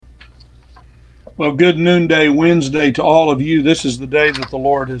Well, good noonday Wednesday to all of you. This is the day that the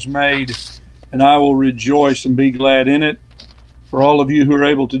Lord has made, and I will rejoice and be glad in it. For all of you who are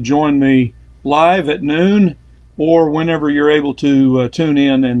able to join me live at noon or whenever you're able to tune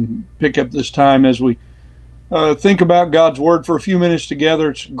in and pick up this time as we think about God's Word for a few minutes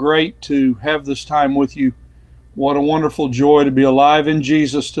together. It's great to have this time with you. What a wonderful joy to be alive in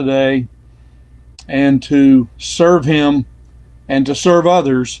Jesus today and to serve Him and to serve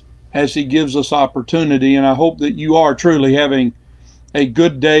others as He gives us opportunity. And I hope that you are truly having a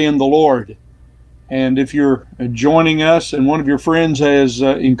good day in the Lord. And if you're joining us and one of your friends has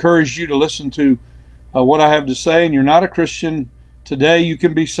encouraged you to listen to what I have to say, and you're not a Christian, today you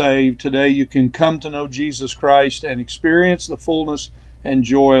can be saved. Today you can come to know Jesus Christ and experience the fullness and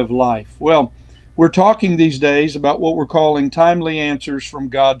joy of life. Well, we're talking these days about what we're calling timely answers from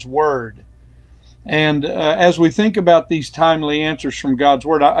God's Word. And as we think about these timely answers from God's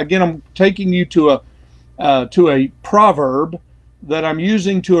Word, I'm taking you to a proverb that I'm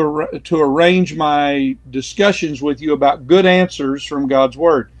using to arrange my discussions with you about good answers from God's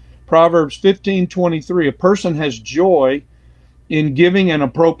Word. Proverbs 15:23, a person has joy in giving an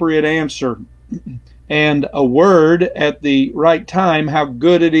appropriate answer, and a word at the right time, how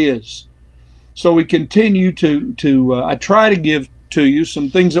good it is. So we continue I try to give to you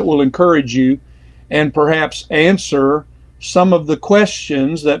some things that will encourage you and perhaps answer some of the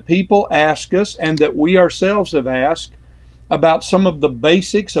questions that people ask us and that we ourselves have asked about some of the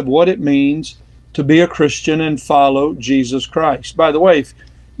basics of what it means to be a Christian and follow Jesus Christ. By the way, if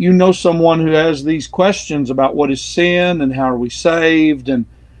you know someone who has these questions about what is sin and how are we saved and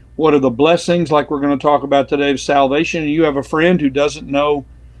what are the blessings, like we're going to talk about today, of salvation, and you have a friend who doesn't know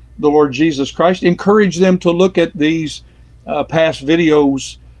the Lord Jesus Christ, encourage them to look at these past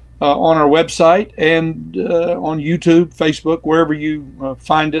videos on our website and on YouTube, Facebook, wherever you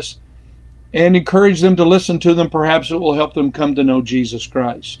find us, and encourage them to listen to them. Perhaps it will help them come to know Jesus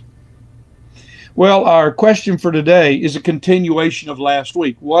Christ. Well, our question for today is a continuation of last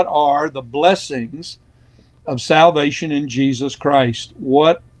week. What are the blessings of salvation in Jesus Christ?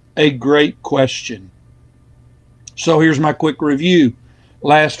 What a great question. So here's my quick review.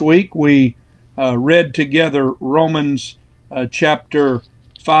 Last week we read together Romans chapter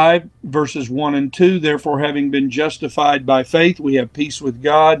 5, verses 1 and 2. Therefore, having been justified by faith, we have peace with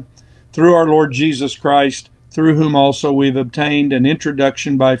God through our Lord Jesus Christ, through whom also we've obtained an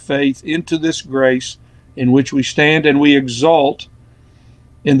introduction by faith into this grace in which we stand, and we exult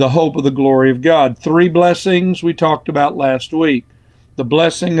in the hope of the glory of God. Three blessings we talked about last week. The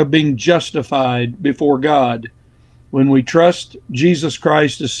blessing of being justified before God. When we trust Jesus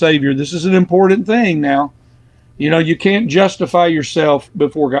Christ as Savior, this is an important thing now. You know, you can't justify yourself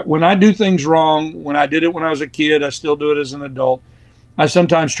before God. When I do things wrong, when I did it when I was a kid, I still do it as an adult. I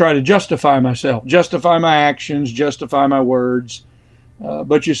sometimes try to justify myself, justify my actions, justify my words.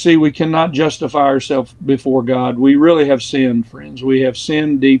 But you see, we cannot justify ourselves before God. We really have sinned, friends. We have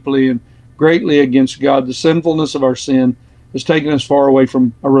sinned deeply and greatly against God. The sinfulness of our sin has taken us far away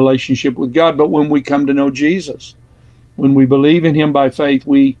from a relationship with God. But when we come to know Jesus, when we believe in Him by faith,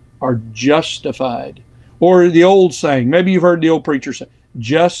 we are justified. Or the old saying, maybe you've heard the old preacher say,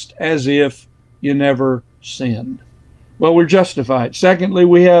 just as if you never sinned. Well, we're justified. Secondly,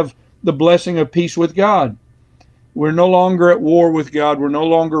 we have the blessing of peace with God. We're no longer at war with God. We're no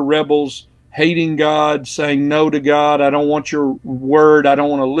longer rebels, hating God, saying no to God. I don't want your word. I don't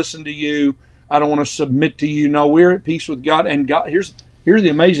want to listen to you. I don't want to submit to you. No, we're at peace with God. And God, here's the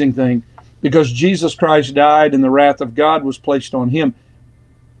amazing thing. Because Jesus Christ died and the wrath of God was placed on Him,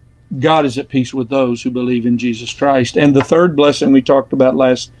 God is at peace with those who believe in Jesus Christ. And the third blessing we talked about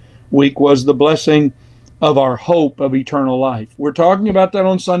last week was the blessing of our hope of eternal life. We're talking about that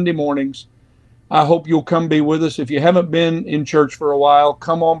on Sunday mornings. I hope you'll come be with us. If you haven't been in church for a while,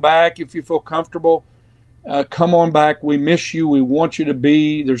 come on back. If you feel comfortable, come on back. We miss you. We want you to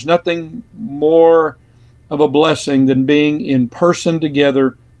be. There's nothing more of a blessing than being in person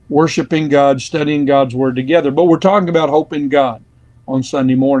together, worshiping God, studying God's Word together. But we're talking about hope in God on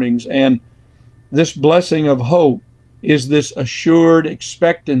Sunday mornings. And this blessing of hope is this assured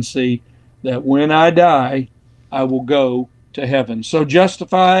expectancy that when I die, I will go to heaven. So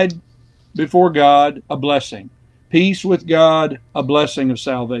justified before God, a blessing. Peace with God, a blessing of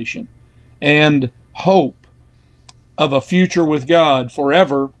salvation. And hope of a future with God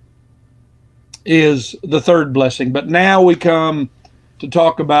forever is the third blessing. But now we come to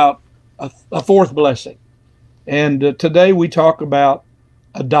talk about a fourth blessing. And today we talk about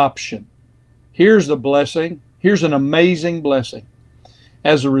adoption. Here's the blessing. Here's an amazing blessing.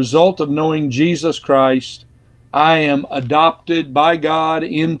 As a result of knowing Jesus Christ, I am adopted by God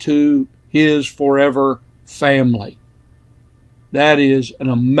into His forever family. That is an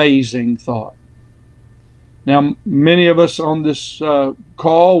amazing thought. Now, many of us on this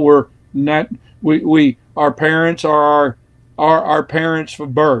call were not. Our parents are our parents for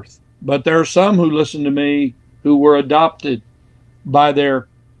birth, but there are some who listen to me who were adopted by their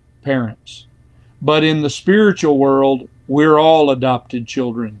parents. But in the spiritual world, we're all adopted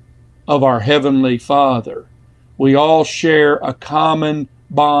children of our Heavenly Father. We all share a common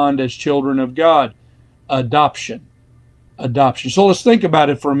bond as children of God. Adoption. So let's think about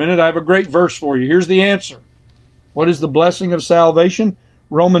it for a minute. I have a great verse for you. Here's the answer. What is the blessing of salvation?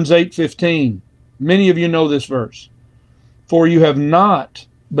 Romans 8:15. Many of you know this verse. For you have not,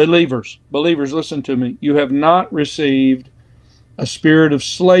 believers, listen to me. You have not received a spirit of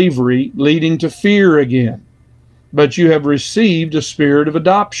slavery leading to fear again, but you have received a spirit of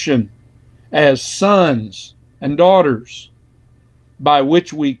adoption as sons and daughters, by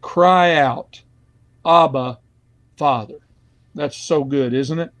which we cry out, Abba, Father. That's so good,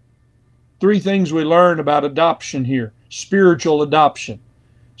 isn't it? 3 things we learn about adoption here. Spiritual adoption.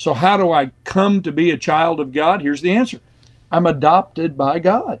 So how do I come to be a child of God? Here's the answer. I'm adopted by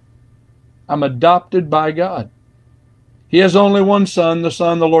God. I'm adopted by God. He has only one Son, the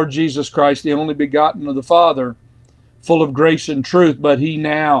Son, the Lord Jesus Christ, the only begotten of the Father, full of grace and truth. But He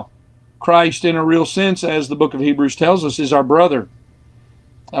now, Christ in a real sense, as the book of Hebrews tells us, is our brother.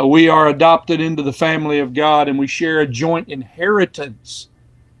 We are adopted into the family of God, and we share a joint inheritance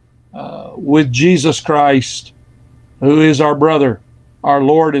with Jesus Christ, who is our brother, our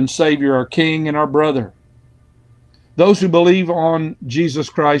Lord and Savior, our King and our brother. Those who believe on Jesus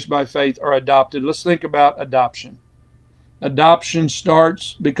Christ by faith are adopted. Let's think about adoption. Adoption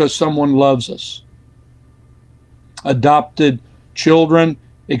starts because someone loves us. Adopted children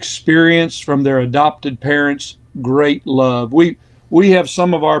experience from their adopted parents great love. We have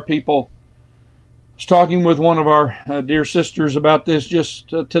some of our people. I was talking with one of our dear sisters about this just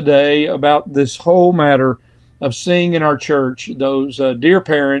today, about this whole matter of seeing in our church those dear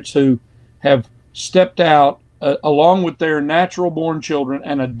parents who have stepped out along with their natural born children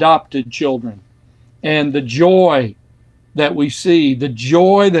and adopted children. And the joy that we see, the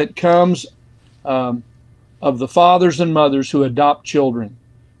joy that comes of the fathers and mothers who adopt children.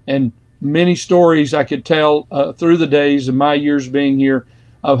 And many stories I could tell through the days of my years being here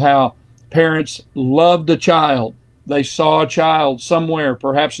of how parents loved a child. They saw a child somewhere,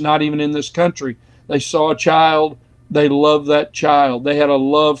 perhaps not even in this country. They saw a child. They loved that child. They had a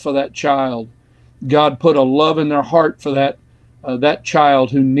love for that child. God put a love in their heart for that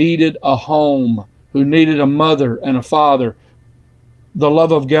child who needed a home, who needed a mother and a father. The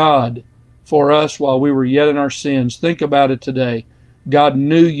love of God for us while we were yet in our sins. Think about it today. God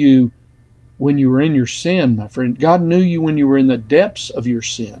knew you when you were in your sin, my friend. God knew you when you were in the depths of your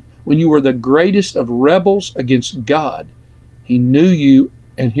sin, when you were the greatest of rebels against God. He knew you,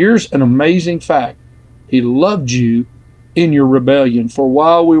 and here's an amazing fact. He loved you in your rebellion. For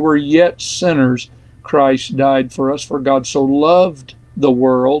while we were yet sinners, Christ died for us. For God so loved the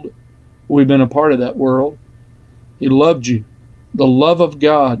world. We've been a part of that world. He loved you. The love of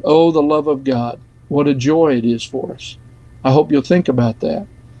God. Oh, the love of God. What a joy it is for us. I hope you'll think about that.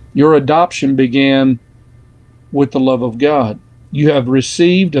 Your adoption began with the love of God. You have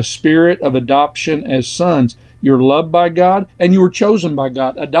received a spirit of adoption as sons. You're loved by God and you were chosen by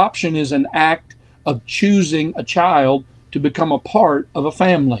God. Adoption is an act of choosing a child to become a part of a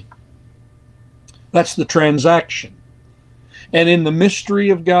family. That's the transaction. And in the mystery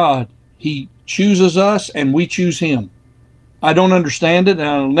of God, He chooses us and we choose Him. I don't understand it and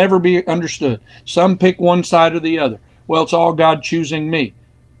it'll never be understood. Some pick one side or the other. Well, it's all God choosing me.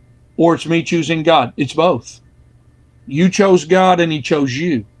 Or it's me choosing God. It's both. You chose God and He chose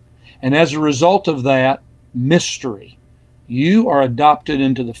you. And as a result of that mystery, you are adopted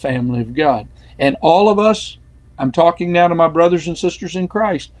into the family of God. And all of us, I'm talking now to my brothers and sisters in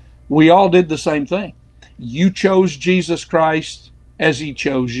Christ, we all did the same thing. You chose Jesus Christ as He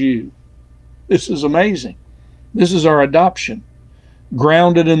chose you. This is amazing. This is our adoption,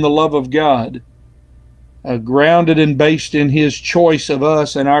 grounded in the love of God, grounded and based in His choice of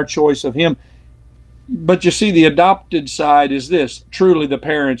us and our choice of Him. But you see, the adopted side is this. Truly, the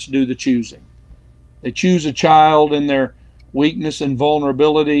parents do the choosing. They choose a child in their weakness and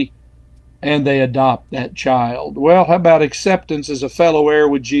vulnerability, and they adopt that child. Well, how about acceptance as a fellow heir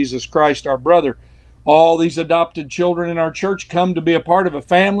with Jesus Christ, our brother? All these adopted children in our church come to be a part of a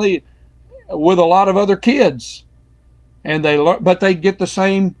family with a lot of other kids, and they get the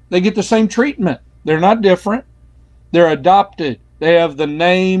same treatment. They're not different. They're adopted. They have the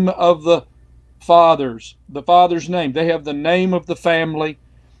name of the father's name. They have the name of the family.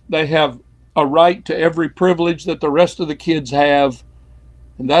 They have a right to every privilege that the rest of the kids have.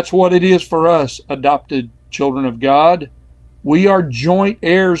 And that's what it is for us, adopted children of God. We are joint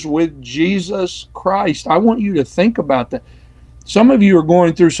heirs with Jesus Christ. I want you to think about that. Some of you are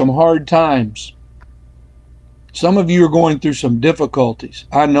going through some hard times. Some of you are going through some difficulties.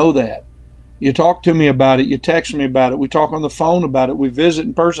 I know that. You talk to me about it. You text me about it. We talk on the phone about it. We visit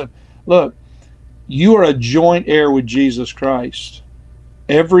in person. Look, you are a joint heir with Jesus Christ.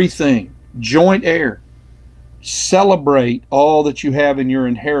 Everything. Joint heir. Celebrate all that you have in your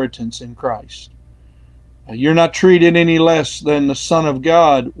inheritance in Christ. You're not treated any less than the Son of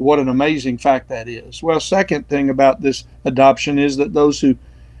God. What an amazing fact that is. Well, second thing about this adoption is that those who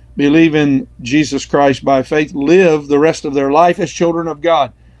believe in Jesus Christ by faith live the rest of their life as children of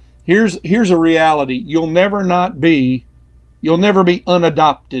God. Here's a reality. You'll never be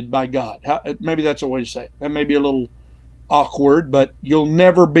unadopted by God. Maybe that's a way to say it. That may be a little awkward, but you'll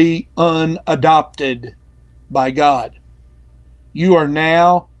never be unadopted by God. You are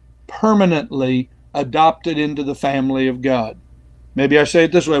now permanently adopted into the family of God. Maybe I say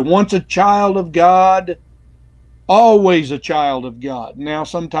it this way. Once a child of God, always a child of God. Now,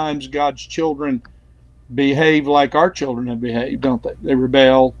 sometimes God's children behave like our children have behaved, don't they? They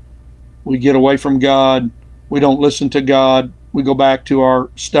rebel. We get away from God. We don't listen to God. We go back to our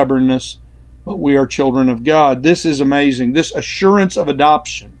stubbornness. But we are children of God. This is amazing. This assurance of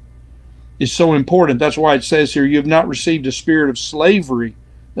adoption is so important. That's why it says here, you have not received a spirit of slavery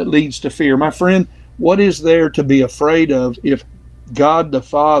that leads to fear. My friend, what is there to be afraid of if God the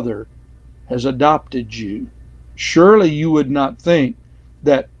Father has adopted you? Surely you would not think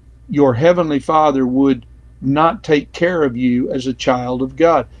that your Heavenly Father would not take care of you as a child of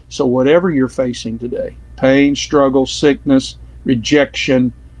God. So whatever you're facing today, pain, struggle, sickness,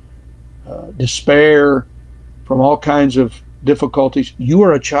 rejection, despair, from all kinds of difficulties, you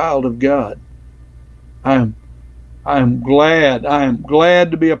are a child of God. I am glad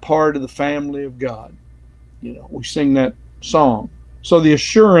to be a part of the family of God. You know, we sing that song. So the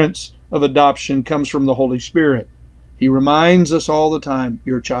assurance of adoption comes from the Holy Spirit. He reminds us all the time,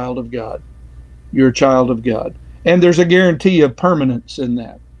 you're a child of God. You're a child of God. And there's a guarantee of permanence in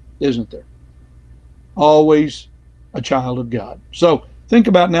that, isn't there? Always a child of God. So think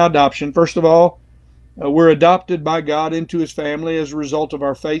about now adoption. First of all, we're adopted by God into His family as a result of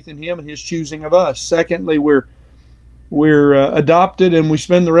our faith in Him and His choosing of us. Secondly, we're adopted and we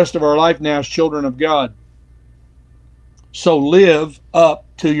spend the rest of our life now as children of God. So live up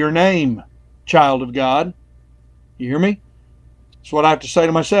to your name, child of God. You hear me? That's what I have to say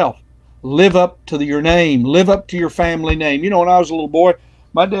to myself. Live up to your name. Live up to your family name. You know, when I was a little boy,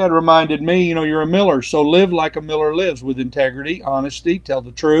 my dad reminded me, you know, you're a miller, so live like a miller lives, with integrity, honesty, tell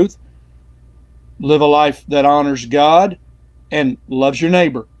the truth, live a life that honors God and loves your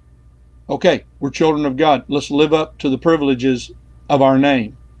neighbor. Okay, we're children of God. Let's live up to the privileges of our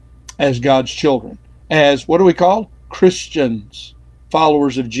name as God's children. As, what are we called? Christians,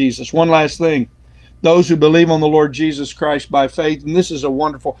 followers of Jesus. One last thing. Those who believe on the Lord Jesus Christ by faith, and this is a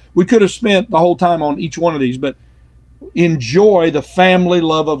wonderful, we could have spent the whole time on each one of these, but enjoy the family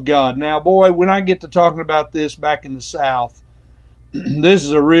love of God. Now, boy, when I get to talking about this back in the South, this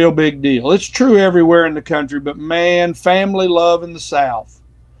is a real big deal. It's true everywhere in the country, but man, family love in the South.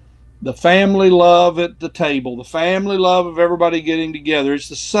 The family love at the table, the family love of everybody getting together. It's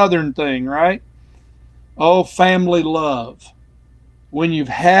the Southern thing, right? Oh, family love. When you've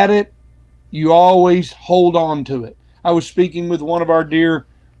had it, you always hold on to it. I was speaking with one of our dear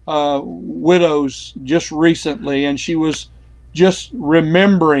widows just recently, and she was just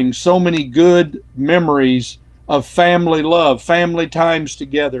remembering so many good memories of family love, family times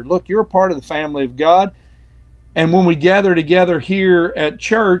together. Look, you're a part of the family of God. And when we gather together here at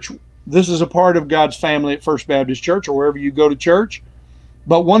church, this is a part of God's family at First Baptist Church or wherever you go to church.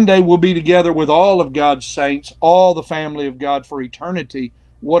 But one day we'll be together with all of God's saints, all the family of God for eternity.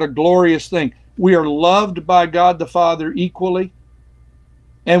 What a glorious thing. We are loved by God the Father equally,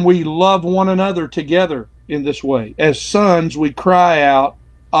 and we love one another together in this way. As sons, we cry out,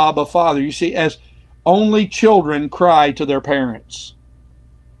 Abba, Father. You see, as only children cry to their parents.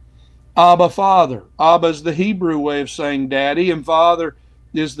 Abba, Father. Abba is the Hebrew way of saying daddy, and Father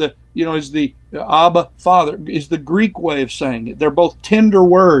is the Abba, Father, is the Greek way of saying it. They're both tender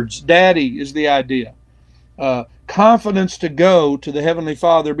words. Daddy is the idea. Confidence to go to the Heavenly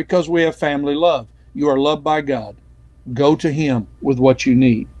Father because we have family love. You are loved by God. Go to Him with what you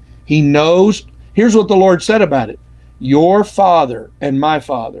need. He knows. Here's what the Lord said about it. Your Father and my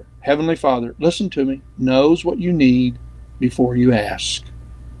Father, Heavenly Father, listen to me, knows what you need before you ask.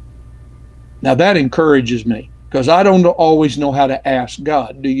 Now that encourages me. Because I don't always know how to ask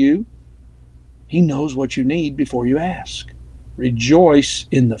God. Do you? He knows what you need before you ask. Rejoice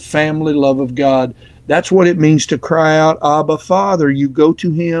in the family love of God. That's what it means to cry out, Abba, Father. You go to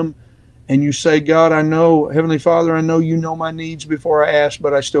Him and you say, God, I know, Heavenly Father, I know you know my needs before I ask,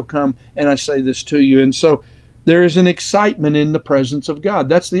 but I still come and I say this to you. And so there is an excitement in the presence of God.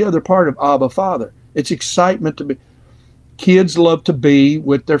 That's the other part of Abba, Father. It's excitement to be. Kids love to be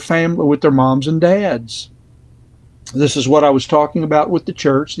with their family, with their moms and dads. This is what I was talking about with the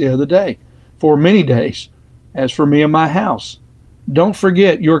church the other day, for many days. As for me and my house, don't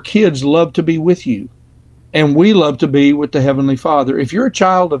forget your kids love to be with you, and we love to be with the Heavenly Father. If you're a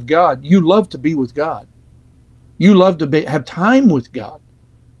child of God, you love to be with God. You love to have time with God.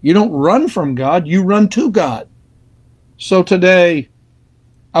 You don't run from God, you run to God. So today,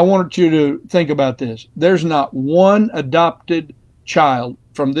 I want you to think about this. There's not one adopted child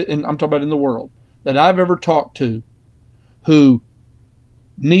and I'm talking about in the world, that I've ever talked to who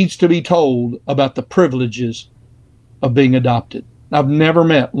needs to be told about the privileges of being adopted. I've never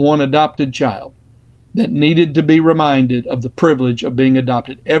met one adopted child that needed to be reminded of the privilege of being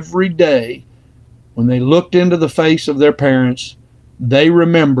adopted. Every day, when they looked into the face of their parents, they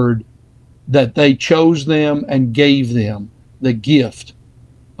remembered that they chose them and gave them the gift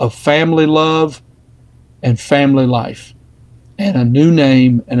of family love and family life and a new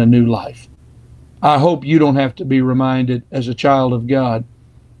name and a new life. I hope you don't have to be reminded as a child of God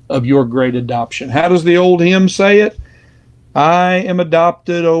of your great adoption. How does the old hymn say it? I am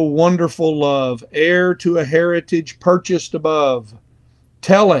adopted, O wonderful love, heir to a heritage purchased above.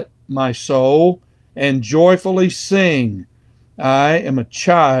 Tell it, my soul, and joyfully sing. I am a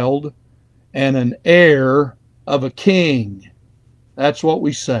child and an heir of a king. That's what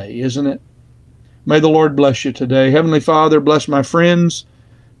we say, isn't it? May the Lord bless you today. Heavenly Father, bless my friends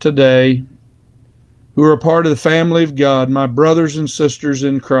today who are a part of the family of God, my brothers and sisters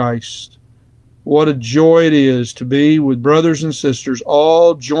in Christ. What a joy it is to be with brothers and sisters,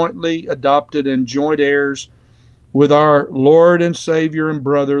 all jointly adopted and joint heirs with our Lord and Savior and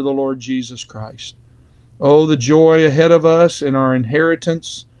brother, the Lord Jesus Christ. Oh, the joy ahead of us and our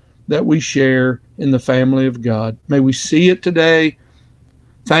inheritance that we share in the family of God. May we see it today.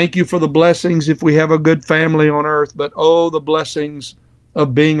 Thank you for the blessings if we have a good family on earth, but oh, the blessings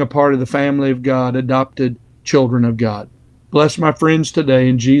of being a part of the family of God, adopted children of God. Bless my friends today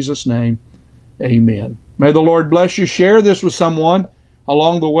in Jesus' name. Amen. May the Lord bless you. Share this with someone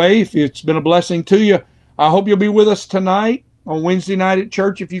along the way if it's been a blessing to you. I hope you'll be with us tonight on Wednesday night at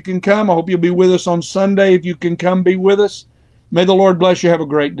church if you can come. I hope you'll be with us on Sunday if you can come be with us. May the Lord bless you. Have a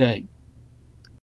great day.